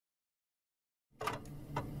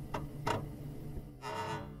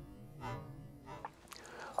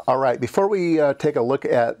All right, before we take a look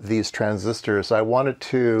at these transistors, I wanted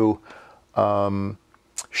to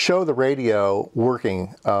show the radio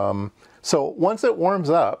working. So once it warms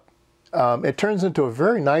up, it turns into a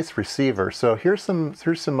very nice receiver. So here's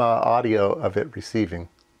some audio of it receiving.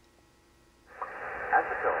 At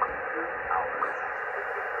the tone, 2 hours,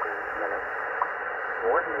 53 minutes,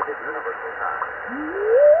 coordinated universal time.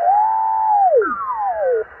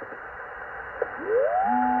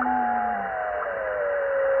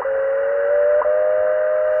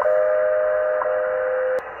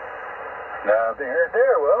 Nothing hurt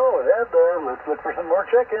there. Well, with that, let's look for some more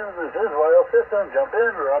check-ins. This is Royal System. Jump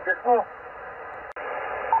in, drop your call.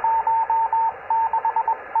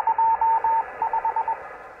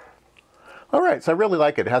 All right, so I really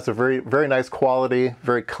like it. It has a very, very nice quality,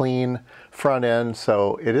 very clean front end.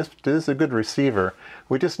 So it is a good receiver.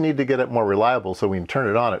 We just need to get it more reliable so we can turn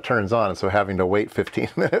it on, it turns on, and so having to wait 15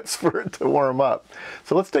 minutes for it to warm up.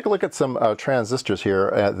 So let's take a look at some transistors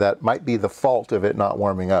here that might be the fault of it not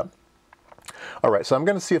warming up. All right, so I'm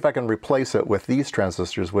going to see if I can replace it with these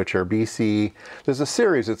transistors, which are BC, there's a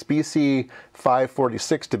series, it's BC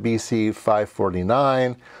 546 to BC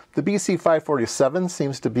 549. The BC 547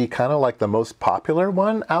 seems to be kind of like the most popular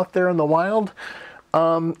one out there in the wild.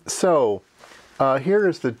 Here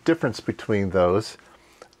is the difference between those.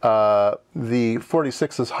 The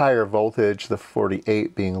 46 is higher voltage, the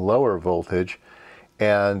 48 being lower voltage.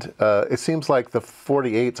 And it seems like the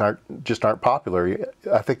 48s aren't popular.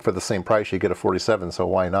 I think for the same price you get a 47, so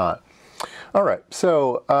why not? All right,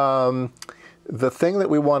 so the thing that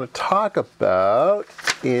we want to talk about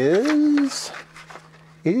is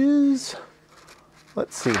let's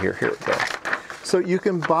see here we go. So you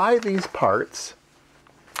can buy these parts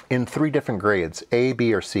in 3 different grades, A,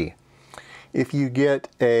 B, or C. If you get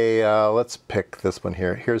a, let's pick this one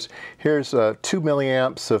here. Here's 2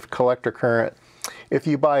 milliamps of collector current. If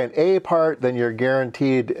you buy an A part, then you're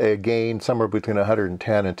guaranteed a gain somewhere between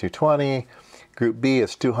 110 and 220. Group B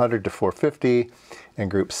is 200 to 450, and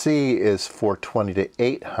Group C is 420 to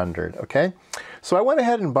 800, okay? So I went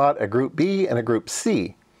ahead and bought a Group B and a Group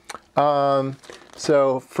C.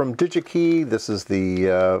 So from DigiKey, this is the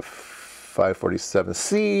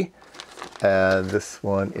 547C, and this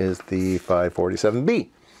one is the 547B.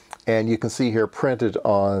 And you can see here printed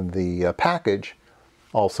on the package,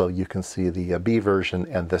 also you can see the B version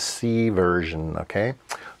and the C version, okay?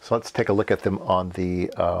 So let's take a look at them on the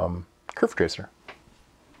curve tracer.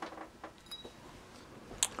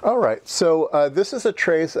 All right, so this is a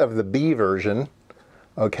trace of the B version,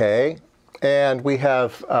 okay? And we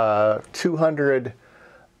have 200,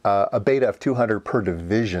 a beta of 200 per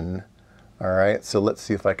division. All right, so let's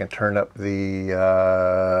see if I can turn up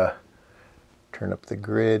the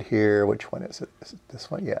grid here. Which one is it? Is it this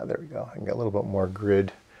one? Yeah, there we go. I can get a little bit more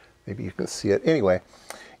grid. Maybe you can see it. Anyway,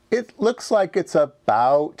 it looks like it's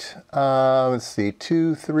about, let's see,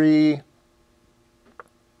 2, 3,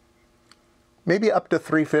 maybe up to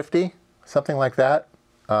 350, something like that,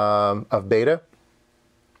 of beta.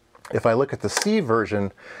 If I look at the C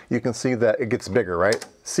version, you can see that it gets bigger, right?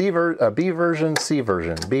 B version, C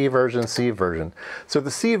version, B version, C version. So the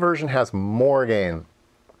C version has more gain.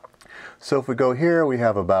 So if we go here, we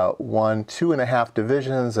have about 2.5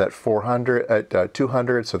 divisions at 400, at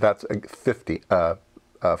 200, so that's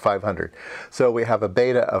 500. So we have a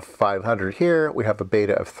beta of 500 here, we have a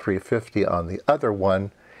beta of 350 on the other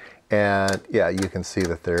one, and yeah, you can see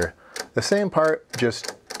that they're the same part,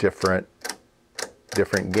 just different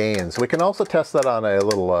gains. We can also test that on a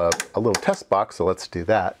little test box, so let's do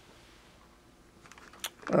that.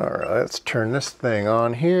 All right, let's turn this thing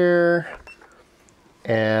on here.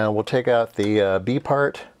 And we'll take out the B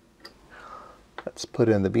part. Let's put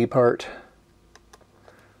in the B part.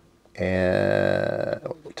 And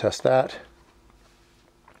we'll test that.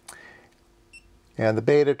 And the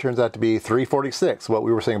beta turns out to be 346. What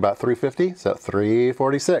we were saying about 350, so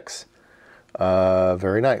 346.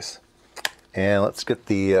 Very nice. And let's get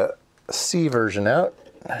the C version out.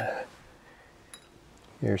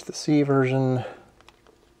 Here's the C version.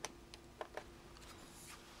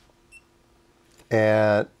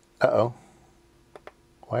 And, uh-oh,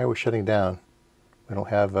 why are we shutting down? We don't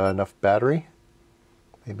have enough battery?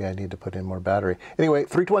 Maybe I need to put in more battery. Anyway,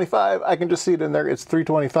 325, I can just see it in there, it's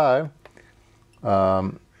 325.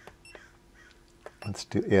 Let's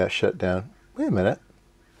do, yeah, shut down. Wait a minute.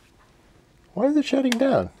 Why is it shutting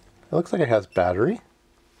down? It looks like it has battery.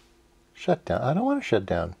 Shut down, I don't want to shut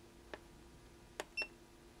down.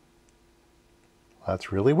 Well,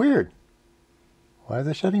 that's really weird. Why is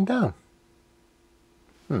it shutting down?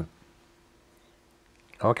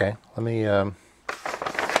 Okay, let me,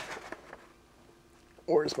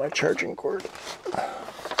 where's my charging cord?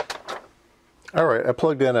 All right, I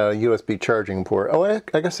plugged in a USB charging port. Oh,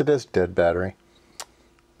 I guess it is dead battery.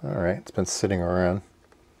 All right, it's been sitting around.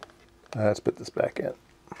 Let's put this back in.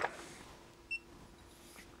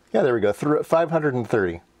 Yeah, there we go, through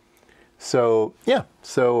 530. So yeah,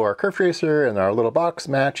 so our curve tracer and our little box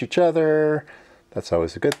match each other. That's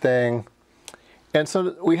always a good thing. And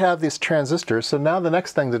so we have these transistors. So now the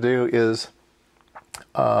next thing to do is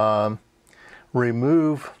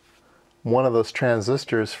remove one of those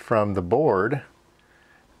transistors from the board,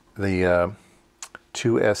 the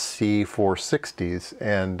 2SC460s,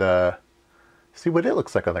 and see what it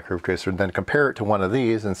looks like on the curve tracer, and then compare it to one of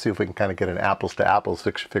these and see if we can kind of get an apples to apples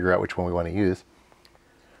to figure out which one we want to use.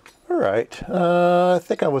 All right, I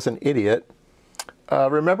think I was an idiot.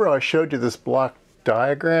 Remember I showed you this block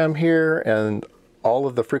diagram here, and all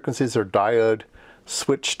of the frequencies are diode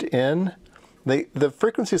switched in. The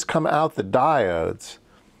frequencies come out the diodes,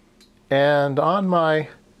 and on my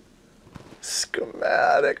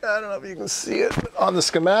schematic, I don't know if you can see it, but on the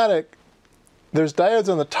schematic, there's diodes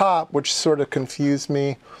on the top, which sort of confused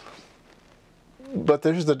me, but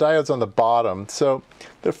there's the diodes on the bottom. So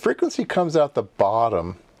the frequency comes out the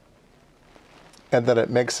bottom, and then it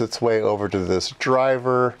makes its way over to this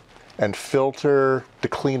driver and filter to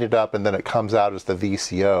clean it up, and then it comes out as the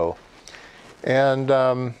VCO. And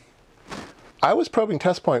I was probing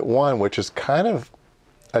test point 1, which is kind of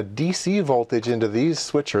a DC voltage into these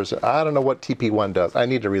switchers. I don't know what TP1 does. I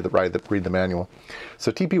need to read the manual. So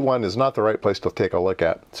TP1 is not the right place to take a look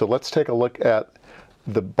at. So let's take a look at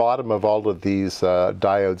the bottom of all of these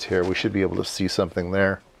diodes here. We should be able to see something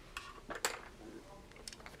there.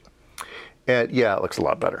 And yeah, it looks a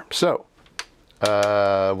lot better. So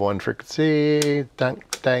one frequency,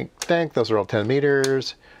 dank, dank, dank. Those are all 10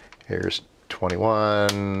 meters. Here's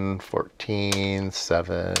 21, 14,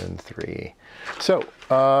 7, 3. So,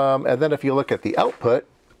 and then if you look at the output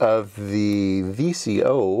of the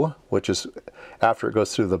VCO, which is after it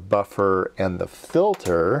goes through the buffer and the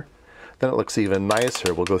filter, then it looks even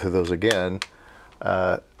nicer. We'll go through those again.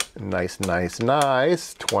 Nice, nice,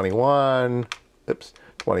 nice. 21, oops,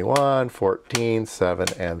 21, 14, 7,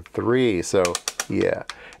 and 3. So yeah,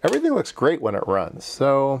 everything looks great when it runs.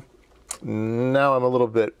 So now I'm a little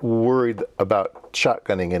bit worried about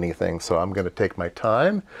shotgunning anything, so I'm going to take my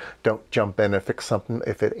time. Don't jump in and fix something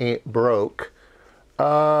if it ain't broke.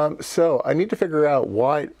 So I need to figure out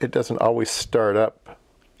why it doesn't always start up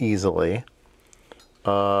easily.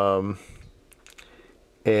 And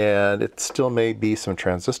it still may be some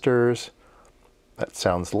transistors. That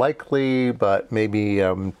sounds likely, but maybe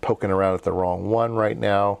I'm poking around at the wrong one right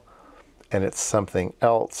now, and it's something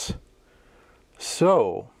else.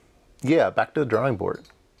 So yeah, back to the drawing board.